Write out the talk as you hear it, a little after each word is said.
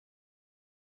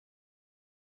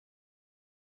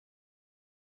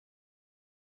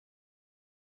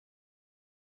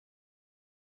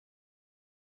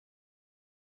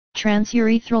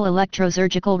Transurethral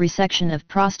electrosurgical resection of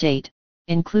prostate,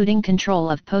 including control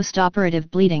of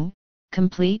postoperative bleeding,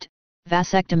 complete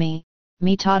vasectomy,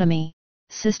 metotomy,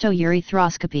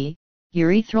 cystourethropy,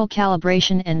 urethral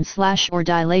calibration and/or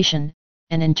dilation,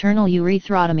 and internal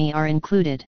urethrotomy are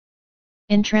included.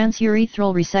 In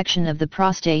transurethral resection of the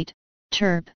prostate,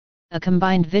 TURP, a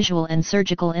combined visual and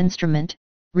surgical instrument,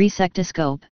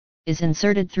 resectoscope, is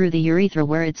inserted through the urethra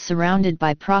where it's surrounded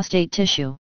by prostate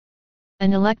tissue.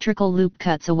 An electrical loop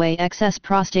cuts away excess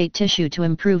prostate tissue to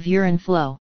improve urine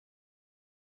flow.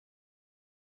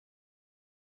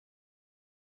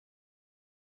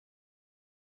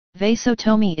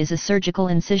 Vasotomy is a surgical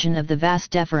incision of the vas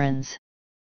deferens.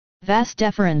 Vas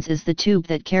deferens is the tube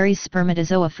that carries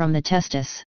spermatozoa from the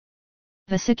testis.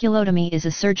 Vesiculotomy is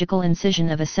a surgical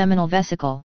incision of a seminal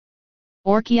vesicle.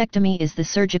 Orchiectomy is the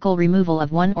surgical removal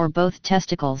of one or both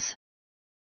testicles.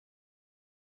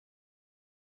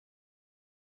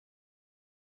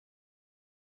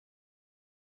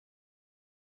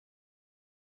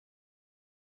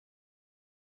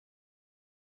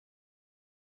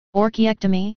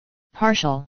 Orchiectomy,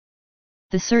 partial.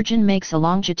 The surgeon makes a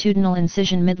longitudinal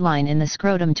incision midline in the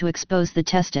scrotum to expose the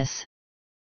testis.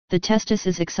 The testis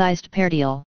is excised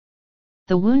periosteal.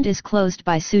 The wound is closed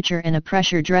by suture and a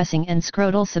pressure dressing and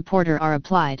scrotal supporter are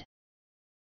applied.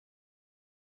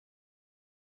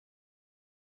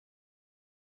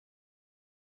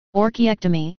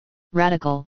 Orchiectomy,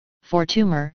 radical, for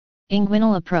tumor,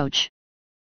 inguinal approach.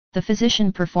 The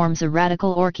physician performs a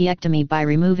radical orchiectomy by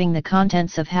removing the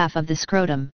contents of half of the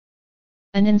scrotum.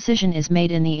 An incision is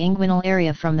made in the inguinal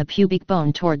area from the pubic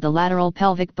bone toward the lateral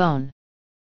pelvic bone.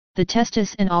 The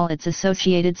testis and all its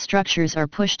associated structures are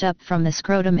pushed up from the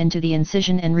scrotum into the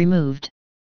incision and removed.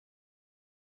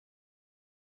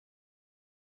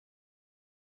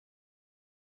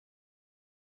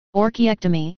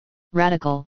 Orchiectomy,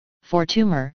 radical, for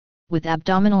tumor, with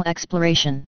abdominal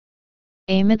exploration.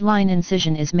 A midline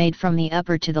incision is made from the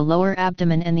upper to the lower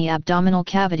abdomen and the abdominal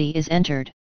cavity is entered.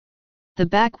 The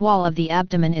back wall of the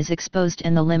abdomen is exposed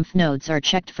and the lymph nodes are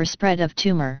checked for spread of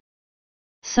tumor.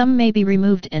 Some may be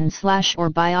removed and/or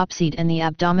biopsied and the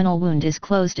abdominal wound is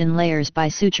closed in layers by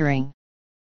suturing.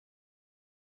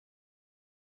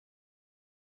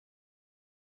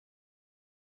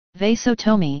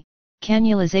 Vasotomy,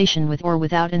 cannulization with or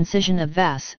without incision of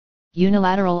vas,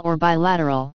 unilateral or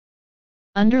bilateral.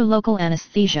 Under local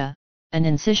anesthesia, an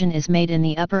incision is made in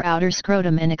the upper outer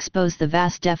scrotum and expose the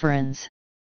vas deferens.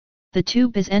 The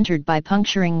tube is entered by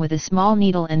puncturing with a small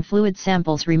needle and fluid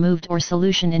samples removed or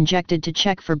solution injected to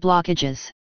check for blockages.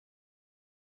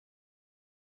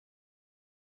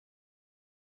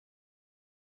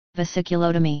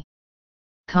 Vesiculotomy.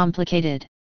 Complicated.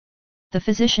 The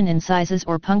physician incises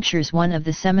or punctures one of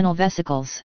the seminal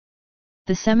vesicles.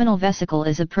 The seminal vesicle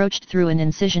is approached through an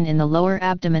incision in the lower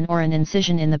abdomen or an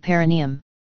incision in the perineum.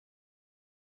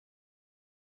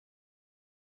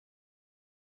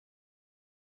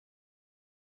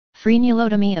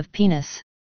 Frenulotomy of penis.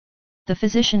 The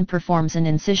physician performs an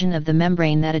incision of the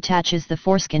membrane that attaches the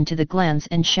foreskin to the glans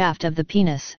and shaft of the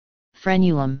penis,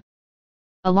 frenulum.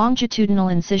 A longitudinal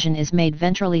incision is made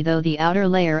ventrally through the outer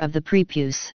layer of the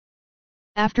prepuce.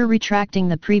 After retracting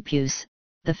the prepuce,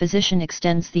 the physician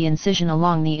extends the incision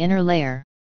along the inner layer.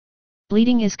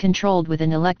 Bleeding is controlled with an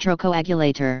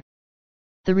electrocoagulator.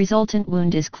 The resultant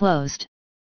wound is closed.